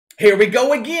Here we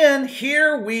go again.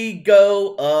 Here we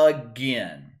go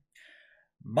again.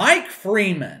 Mike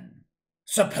Freeman,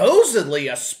 supposedly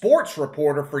a sports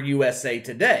reporter for USA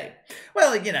Today. Well,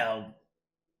 let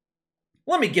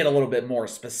me get a little bit more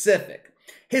specific.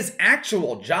 His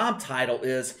actual job title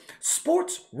is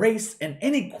Sports, Race, and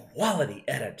Inequality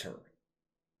Editor.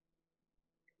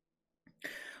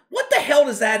 What the hell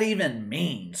does that even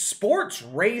mean? Sports,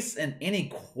 Race, and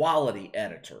Inequality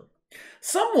Editor.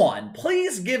 Someone,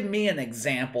 please give me an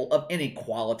example of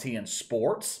inequality in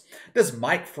sports. Does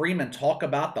Mike Freeman talk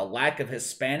about the lack of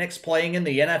Hispanics playing in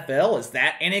the NFL? Is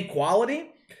that inequality?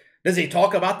 Does he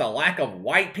talk about the lack of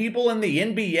white people in the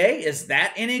NBA? Is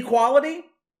that inequality?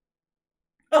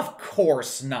 Of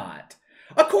course not.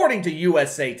 According to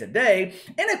USA Today,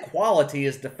 inequality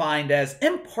is defined as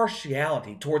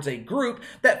impartiality towards a group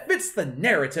that fits the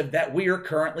narrative that we are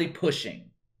currently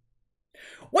pushing.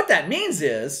 What that means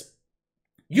is,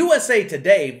 USA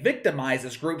Today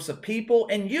victimizes groups of people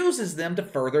and uses them to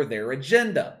further their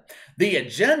agenda. The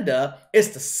agenda is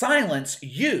to silence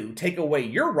you, take away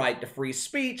your right to free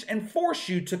speech, and force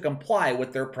you to comply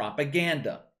with their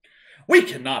propaganda. We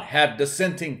cannot have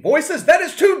dissenting voices. That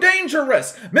is too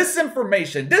dangerous.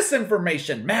 Misinformation,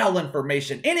 disinformation,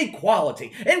 malinformation,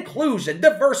 inequality, inclusion,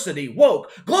 diversity,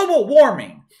 woke, global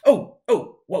warming.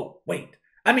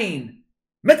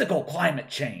 Mythical climate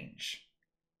change.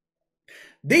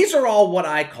 These are all what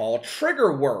I call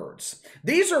trigger words.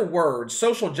 These are words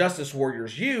social justice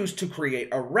warriors use to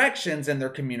create erections in their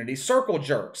community circle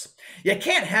jerks. You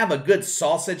can't have a good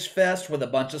sausage fest with a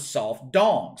bunch of soft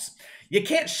dongs. You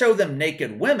can't show them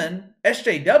naked women.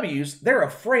 SJWs, they're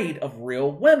afraid of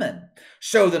real women.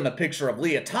 Show them a picture of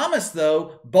Leah Thomas,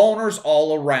 though, boners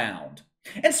all around.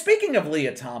 And speaking of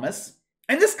Leah Thomas,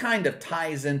 and this kind of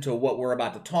ties into what we're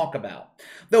about to talk about.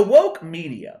 The woke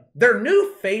media, their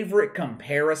new favorite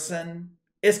comparison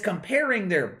is comparing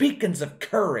their beacons of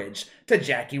courage to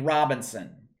Jackie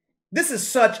Robinson. This is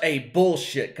such a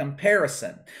bullshit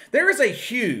comparison. There is a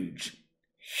huge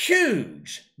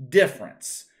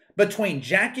difference between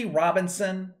Jackie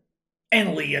Robinson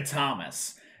and Leah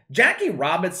Thomas. Jackie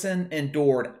Robinson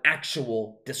endured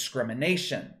actual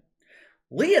discrimination.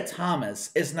 Leah Thomas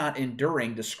is not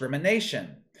enduring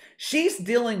discrimination. She's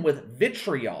dealing with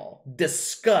vitriol,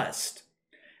 disgust.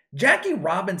 Jackie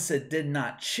Robinson did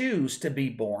not choose to be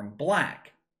born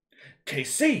black.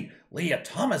 KC, Leah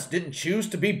Thomas didn't choose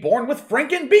to be born with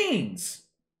Franken beans.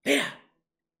 Yeah,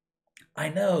 I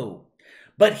know.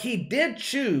 But he did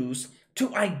choose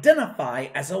to identify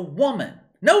as a woman.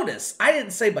 Notice, I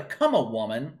didn't say become a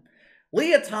woman.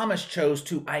 Leah Thomas chose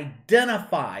to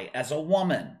identify as a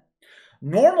woman.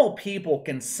 Normal people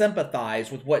can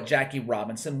sympathize with what Jackie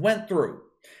Robinson went through.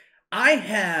 I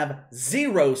have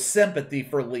zero sympathy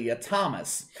for Leah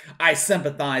Thomas. I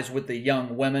sympathize with the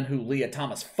young women who Leah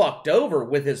Thomas fucked over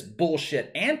with his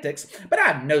bullshit antics, but I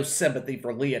have no sympathy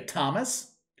for Leah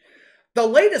Thomas. The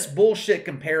latest bullshit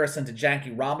comparison to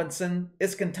Jackie Robinson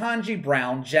is Ketanji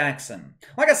Brown Jackson.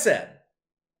 Like I said,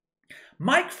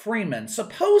 Mike Freeman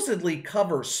supposedly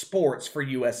covers sports for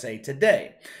USA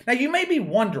Today. Now you may be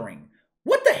wondering,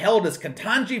 what the hell does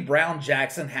Ketanji Brown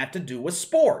Jackson have to do with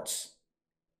sports?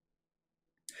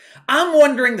 I'm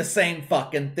wondering the same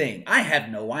fucking thing. I have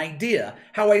no idea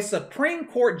how a Supreme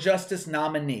Court Justice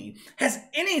nominee has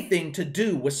anything to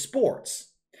do with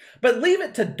sports. But leave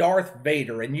it to Darth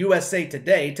Vader and USA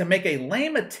Today to make a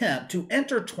lame attempt to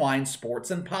intertwine sports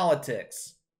and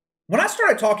politics. When I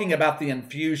started talking about the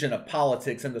infusion of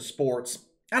politics into sports,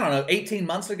 18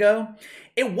 months ago,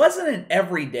 it wasn't an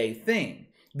everyday thing.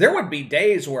 There would be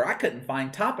days where I couldn't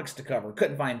find topics to cover,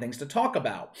 couldn't find things to talk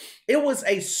about. It was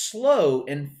a slow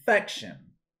infection.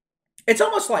 It's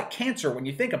almost like cancer when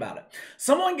you think about it.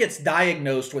 Someone gets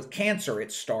diagnosed with cancer,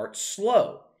 it starts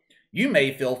slow. You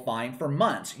may feel fine for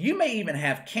months. You may even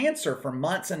have cancer for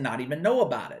months and not even know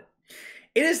about it.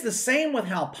 It is the same with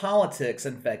how politics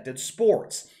infected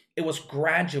sports. It was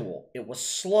gradual. It was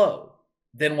slow.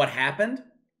 Then what happened?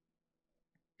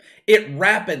 It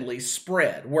rapidly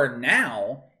spread, where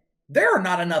now there are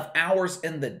not enough hours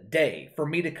in the day for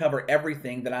me to cover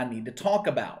everything that I need to talk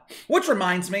about. Which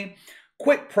reminds me,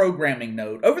 quick programming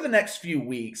note, over the next few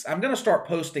weeks, I'm going to start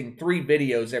posting 3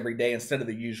 videos every day instead of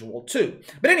the usual 2.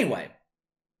 But anyway,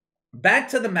 back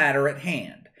to the matter at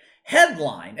hand.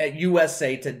 Headline at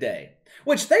USA Today,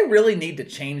 which they really need to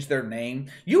change their name.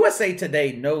 USA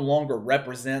Today no longer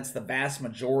represents the vast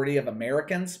majority of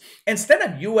Americans. Instead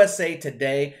of USA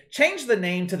Today, change the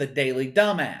name to the Daily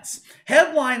Dumbass.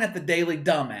 Headline at the Daily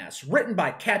Dumbass, written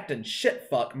by Captain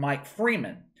Shitfuck Mike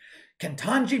Freeman.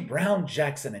 Ketanji Brown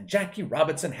Jackson and Jackie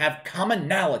Robinson have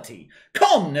commonality: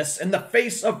 calmness in the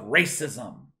face of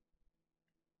racism.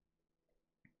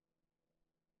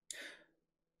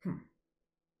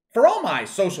 For all my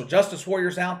social justice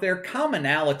warriors out there,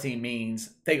 commonality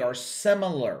means they are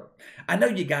similar. I know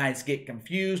you guys get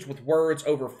confused with words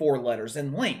over 4 letters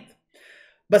in length.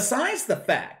 Besides the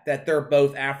fact that they're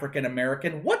both African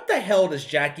American, what the hell does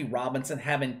Jackie Robinson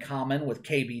have in common with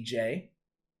KBJ?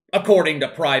 According to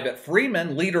Private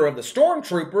Freeman, leader of the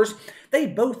stormtroopers, they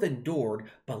both endured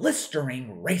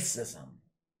blistering racism.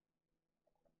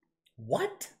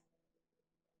 What?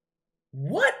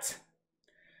 What?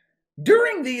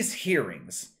 During these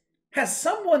hearings, has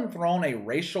someone thrown a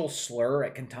racial slur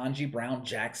at Ketanji Brown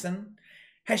Jackson?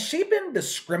 Has she been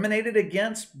discriminated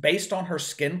against based on her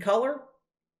skin color?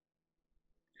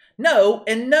 No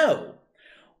and no.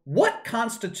 What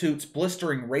constitutes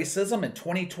blistering racism in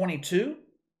 2022?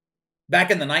 Back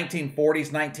in the 1940s,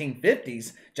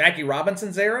 1950s, Jackie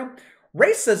Robinson's era,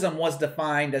 racism was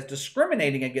defined as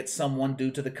discriminating against someone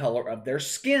due to the color of their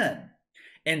skin.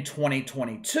 In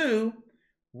 2022,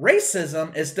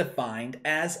 racism is defined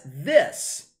as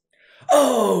this.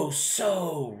 Oh,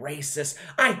 so racist.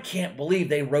 I can't believe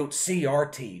they wrote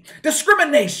CRT.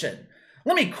 Discrimination.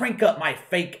 Let me crank up my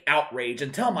fake outrage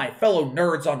and tell my fellow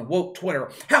nerds on woke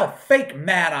Twitter how fake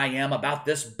mad I am about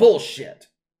this bullshit.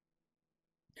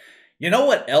 You know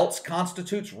what else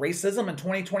constitutes racism in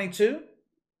 2022?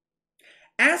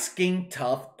 Asking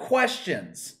tough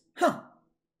questions.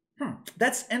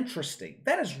 That's interesting.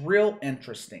 That is real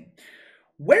interesting.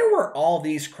 Where were all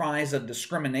these cries of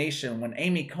discrimination when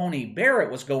Amy Coney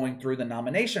Barrett was going through the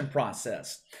nomination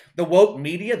process? The woke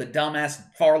media, the dumbass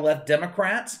far-left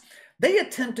Democrats, they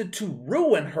attempted to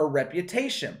ruin her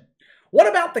reputation. What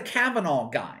about the Kavanaugh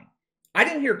guy? I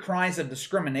didn't hear cries of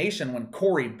discrimination when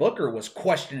Cory Booker was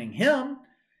questioning him.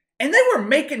 And they were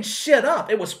making shit up.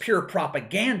 It was pure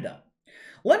propaganda.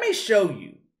 Let me show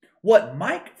you what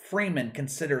Mike Freeman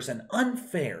considers an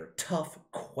unfair, tough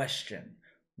question.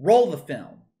 Roll the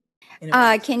film.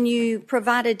 Can you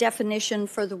provide a definition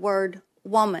for the word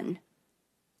woman?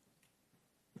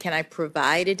 Can I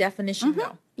provide a definition?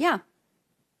 No. Yeah.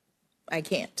 I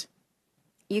can't.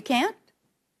 You can't?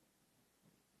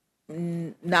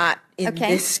 Not in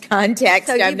this context.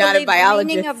 So I'm not a biologist.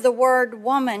 The meaning of the word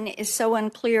woman is so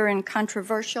unclear and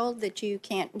controversial that you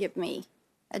can't give me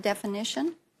a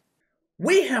definition?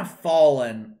 We have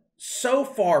fallen so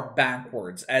far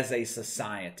backwards as a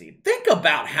society. Think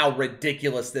about how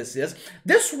ridiculous this is.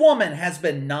 This woman has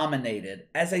been nominated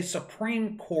as a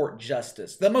Supreme Court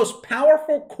justice, the most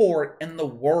powerful court in the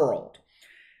world.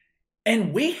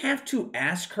 And we have to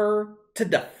ask her to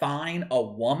define a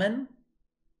woman?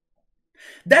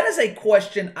 That is a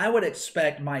question I would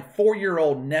expect my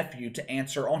 4-year-old nephew to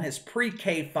answer on his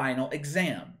pre-K final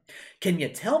exam. Can you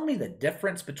tell me the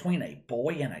difference between a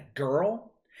boy and a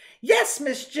girl? Yes,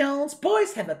 Miss Jones,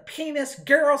 boys have a penis,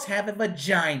 girls have a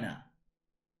vagina.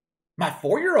 My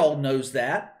 4-year-old knows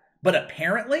that, but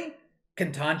apparently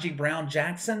Ketanji Brown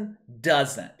Jackson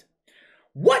doesn't.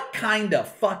 What kind of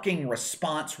fucking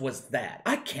response was that?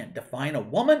 I can't define a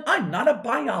woman. I'm not a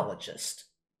biologist.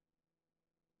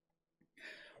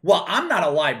 Well, I'm not a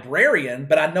librarian,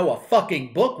 but I know a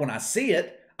fucking book when I see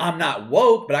it. I'm not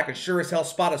woke, but I can sure as hell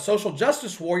spot a social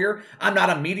justice warrior. I'm not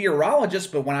a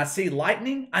meteorologist, but when I see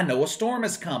lightning, I know a storm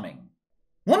is coming.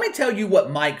 Let me tell you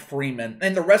what Mike Freeman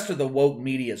and the rest of the woke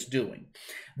media is doing.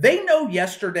 They know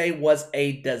yesterday was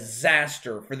a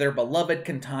disaster for their beloved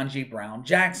Ketanji Brown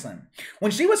Jackson. When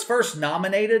she was first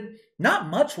nominated, not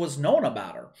much was known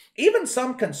about her. Even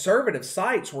some conservative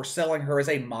sites were selling her as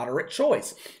a moderate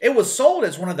choice. It was sold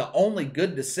as one of the only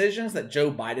good decisions that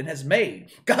Joe Biden has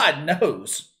made. God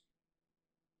knows.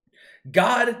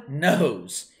 God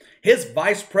knows. His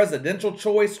vice presidential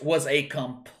choice was a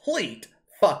complete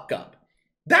fuck up.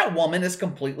 That woman is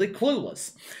completely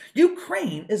clueless.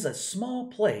 Ukraine is a small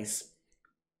place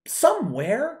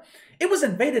somewhere. It was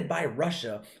invaded by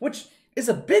Russia, which is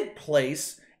a big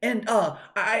place. And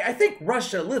I think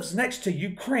Russia lives next to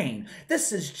Ukraine.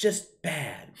 This is just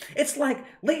bad. It's like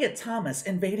Leah Thomas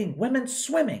invading women's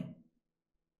swimming.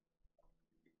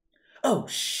 Oh,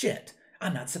 shit.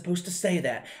 I'm not supposed to say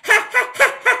that.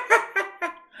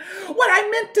 What I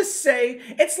meant to say,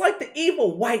 it's like the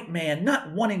evil white man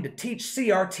not wanting to teach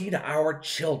CRT to our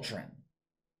children.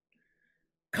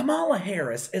 Kamala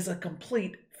Harris is a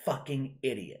complete fucking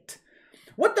idiot.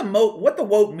 What the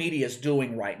woke media is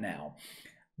doing right now,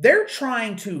 they're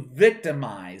trying to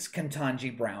victimize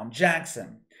Ketanji Brown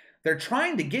Jackson. They're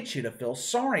trying to get you to feel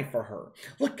sorry for her.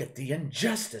 Look at the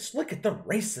injustice. Look at the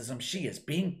racism she is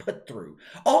being put through.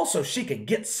 Also, she can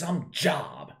get some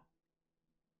job.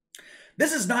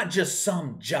 This is not just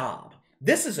some job.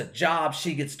 This is a job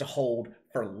she gets to hold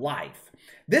for life.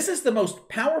 This is the most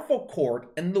powerful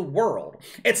court in the world.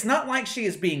 It's not like she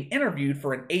is being interviewed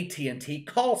for an AT&T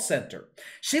call center.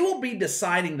 She will be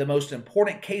deciding the most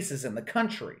important cases in the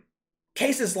country.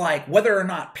 Cases like whether or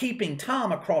not peeping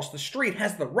Tom across the street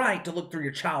has the right to look through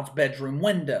your child's bedroom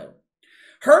window.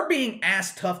 Her being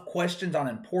asked tough questions on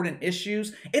important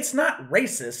issues, it's not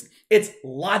racist, it's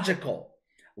logical.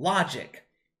 Logic.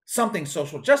 Something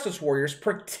social justice warriors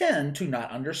pretend to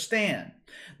not understand.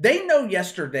 They know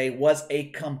yesterday was a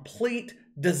complete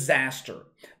disaster.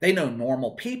 They know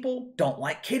normal people don't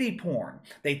like kiddie porn.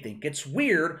 They think it's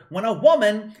weird when a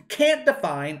woman can't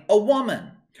define a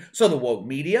woman. So the woke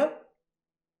media,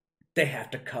 they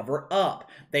have to cover up.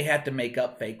 They have to make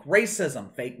up fake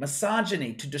racism, fake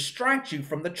misogyny to distract you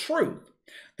from the truth.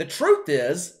 The truth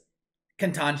is,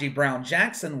 Ketanji Brown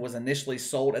Jackson was initially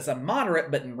sold as a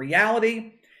moderate, but in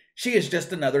reality, she is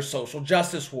just another social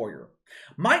justice warrior.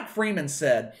 Mike Freeman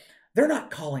said, they're not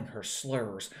calling her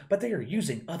slurs, but they are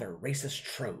using other racist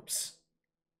tropes.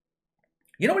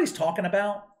 You know what he's talking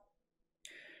about?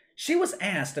 She was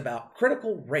asked about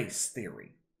critical race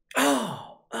theory.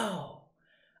 Oh,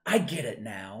 I get it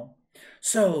now.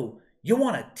 So you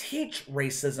want to teach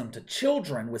racism to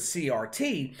children with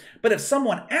CRT, but if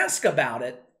someone asks about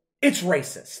it, it's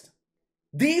racist.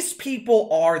 These people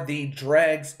are the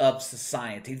dregs of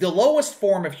society, the lowest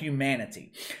form of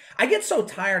humanity. I get so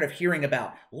tired of hearing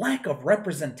about lack of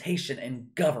representation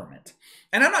in government.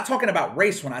 And I'm not talking about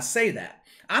race when I say that.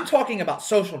 I'm talking about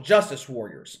social justice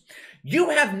warriors.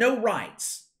 You have no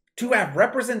rights to have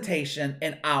representation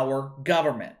in our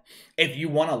government. If you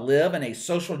want to live in a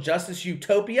social justice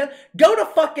utopia, go to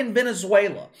fucking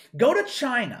Venezuela. Go to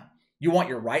China. You want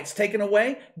your rights taken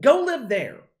away? Go live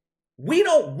there. We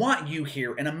don't want you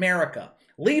here in America.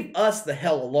 Leave us the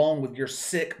hell alone with your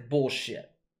sick bullshit.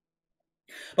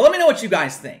 But let me know what you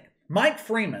guys think. Mike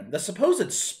Freeman, the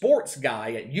supposed sports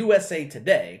guy at USA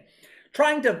Today,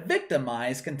 trying to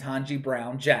victimize Ketanji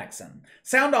Brown Jackson.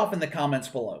 Sound off in the comments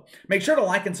below. Make sure to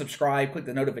like and subscribe. Click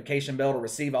the notification bell to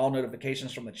receive all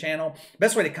notifications from the channel.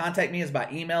 Best way to contact me is by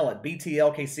email at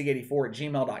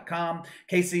btlkc84@gmail.com,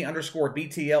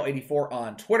 KC_BTL84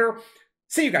 on Twitter.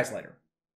 See you guys later.